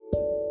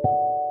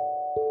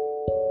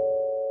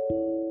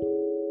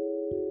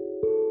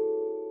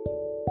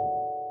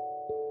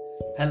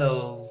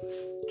Hello,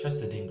 trust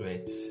you're doing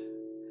great.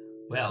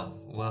 Well,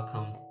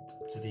 welcome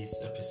to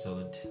this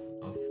episode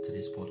of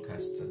today's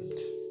podcast. And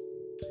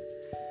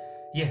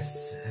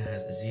yes,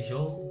 as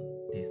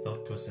usual, the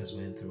thought process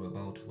went through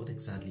about what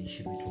exactly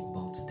should we talk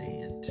about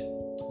today. And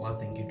while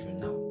thinking through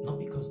now, not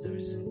because there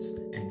isn't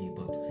any,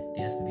 but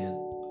there has to be an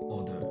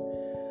order,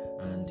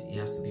 and it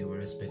has to be with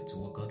respect to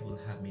what God will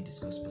have me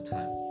discuss per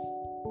time.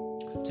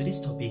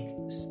 Today's topic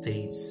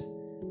states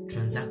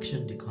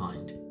transaction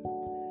declined.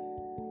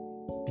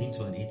 Been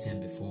to an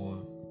ATM before,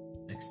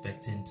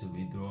 expecting to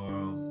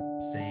withdraw,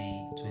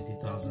 say,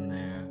 20,000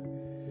 naira,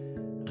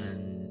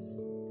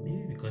 and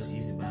maybe because you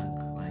use a bank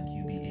like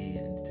UBA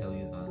and they tell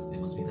you that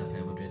there must be that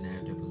 500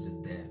 naira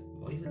deposit there,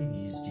 or even if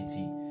you use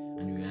GT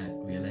and you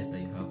realize that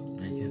you have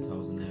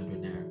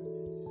 19,900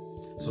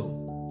 naira.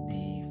 So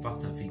the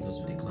facts and figures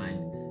will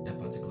decline that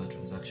particular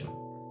transaction.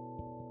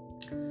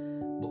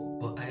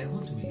 But I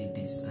want to relate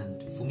this,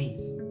 and for me,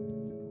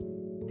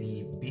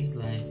 the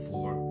baseline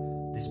for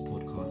this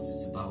podcast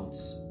is about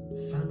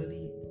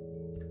family,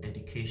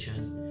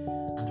 education,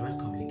 and the right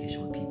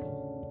communication with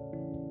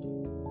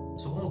people.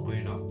 So while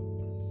growing up,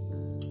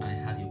 I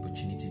had the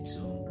opportunity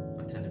to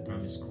attend a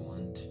primary school,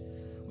 and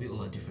we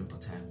all are different per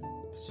time.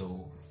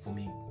 So for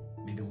me,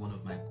 maybe one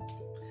of my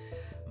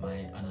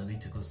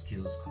analytical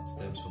skills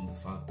stems from the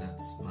fact that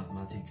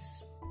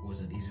mathematics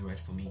was an easy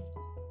ride for me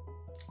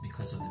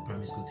because of the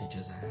primary school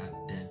teachers I had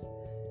then.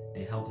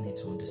 They helped me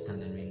to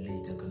understand and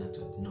relate and connect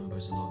with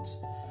numbers a lot,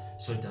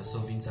 so that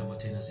solving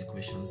simultaneous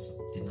equations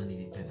did not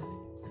need a pen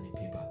and a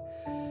paper.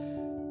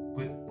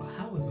 But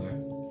however,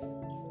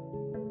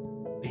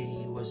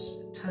 it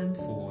was time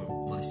for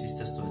my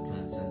sisters to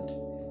advance, and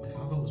my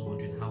father was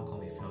wondering how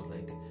come it felt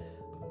like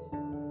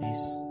this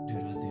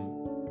dude was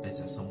doing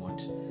better somewhat,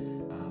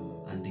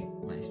 and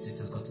my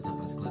sisters got to that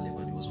particular level,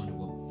 and he was wondering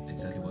what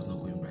exactly was not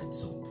going right.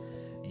 So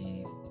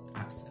he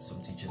asked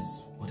some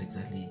teachers what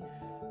exactly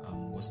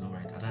was not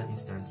right. At that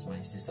instance,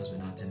 my sisters were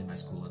not attending my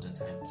school at that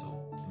time,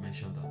 so he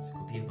mentioned that it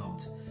could be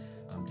about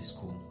the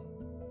school.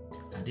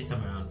 And this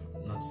time around,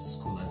 not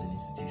school as an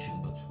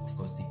institution, but of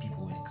course the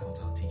people we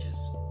encounter are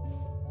teachers,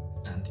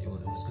 and it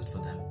was good for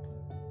them.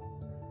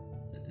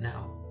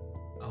 Now,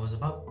 I was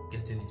about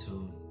getting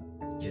into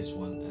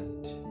GS1,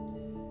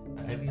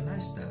 and I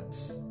realized that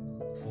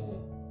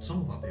for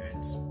some of our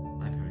parents,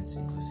 my parents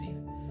inclusive,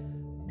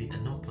 they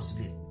are not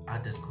possibly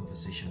had that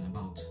conversation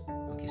about,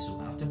 okay, so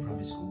after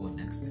primary school, what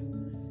next?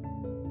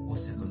 What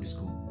secondary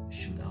school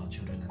should our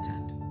children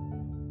attend?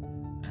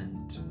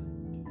 And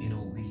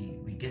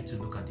we get to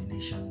look at the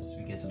nations,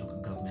 we get to look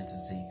at governments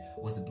and say,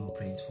 what's the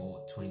blueprint for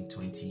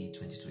 2020,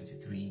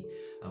 2023?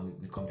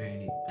 We're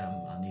comparing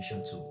our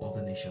nation to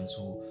other nations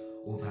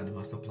who've had a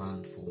master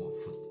plan for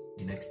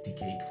the next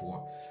decade,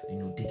 for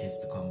decades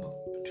to come.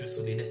 But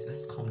truthfully,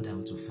 let's come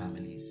down to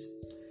families.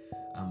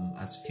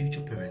 As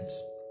future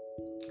parents,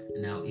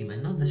 now, it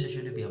might not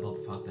necessarily be about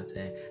the fact that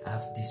I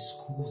have these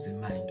schools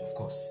in mind. Of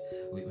course,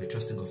 we're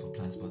trusting God for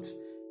plans, but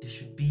there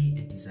should be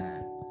a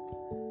desire.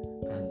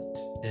 And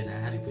then I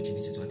had the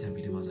opportunity to attend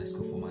Redeemers High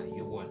School for my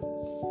year one.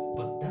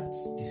 But that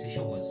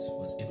decision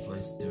was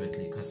influenced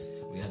directly because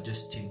we had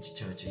just changed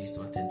church. I used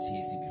to attend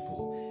CAC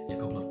before. A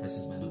couple of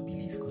persons might not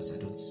believe because I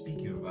don't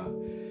speak Yoruba.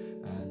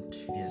 And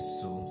yes,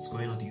 so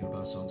scoring on the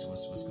Yoruba songs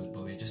was good,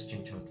 but we just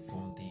changed out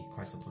from the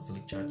Christ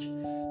Apostolic Church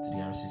to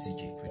the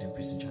RCCG, Redeemed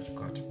Christian Church of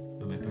God.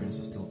 But my parents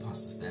are still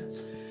pastors there.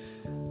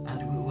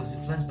 And it was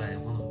influenced by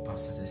one of the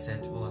pastors. They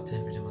said, well,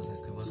 attend Redeemers High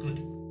School. It was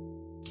good.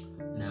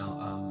 Now,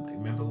 I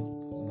remember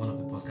one of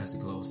the podcasts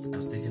ago, I was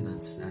stating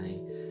that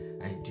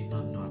I did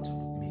not know how to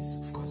miss.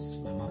 Of course,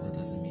 my mother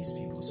doesn't miss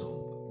people,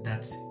 so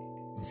that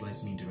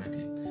influenced me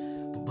directly.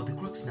 But the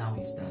crux now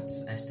is that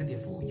I stayed there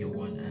for year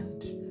one,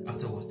 and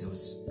afterwards there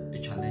was a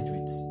challenge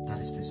with that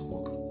place of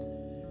work.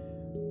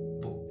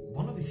 But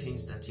one of the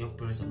things that young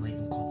parents have not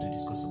even come to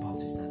discuss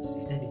about is that,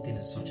 is there anything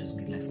as such as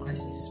midlife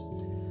crisis?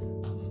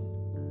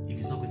 If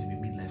it's not going to be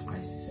midlife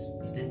crisis,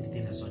 is there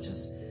anything as such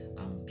as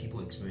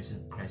people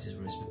experiencing crisis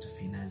with respect to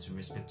finance, with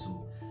respect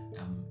to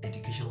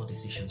educational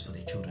decisions for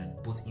their children,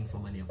 both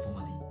informally and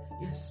formally?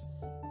 Yes.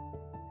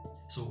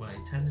 So I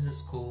attended the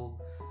school,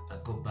 I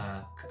got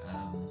back,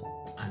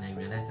 and I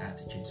realized I had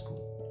to change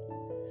school.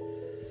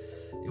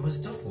 It was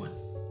a tough one,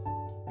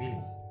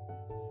 really,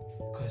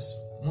 because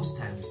most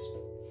times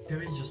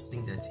parents just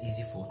think that it's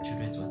easy for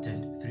children to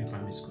attend 3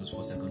 primary schools,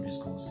 4 secondary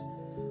schools,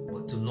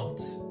 but to lot,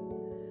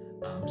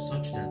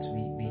 such that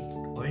we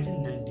already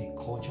learned the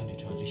culture and the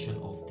tradition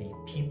of the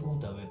people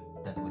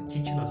that were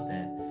teaching us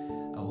there,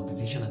 or the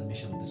vision and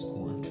mission of the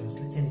school, and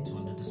translating it to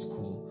another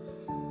school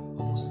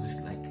almost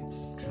looks like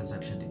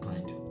transaction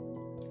declined.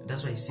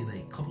 That's why you see that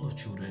a couple of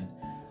children,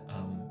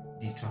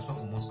 they transfer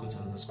from one school to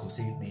another school.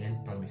 Say they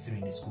end primary 3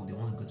 in the school, they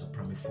want to go to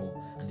primary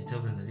 4, and they tell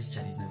them that this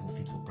child is never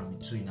fit for primary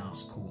 2 in our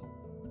school.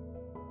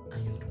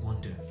 And you would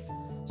wonder,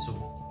 so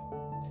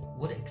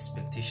what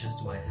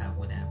expectations do I have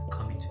when I am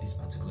coming to this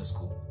particular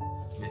school?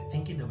 We're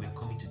thinking that we're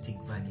coming to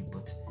take value,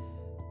 but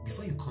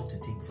before you come to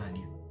take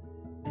value,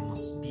 there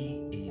must be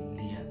a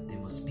layer, there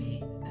must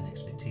be an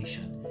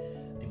expectation,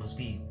 there must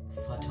be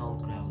fertile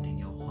ground in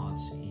your heart,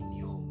 in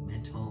your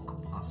mental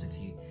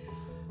capacity,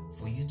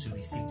 for you to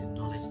receive the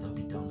knowledge that will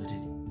be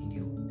downloaded in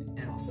you.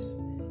 Else,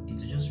 it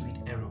will just read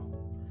error.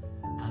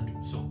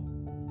 And so,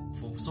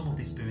 for some of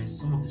these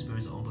parents are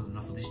humble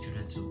enough for these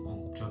children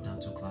to drop down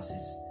 2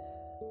 classes.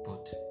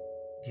 But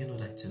do you know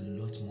that it's a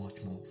lot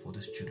much more for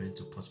those children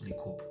to possibly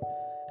cope,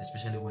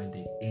 especially when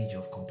the age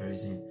of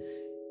comparison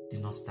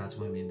did not start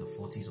when we're in the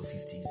 40s or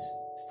 50s,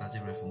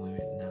 started right from when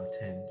we're in our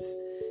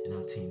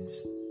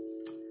teens.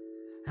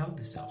 I hope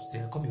this helps.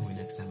 Till I come your way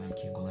next time, I'm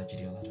King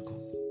Olajide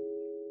Oladogun.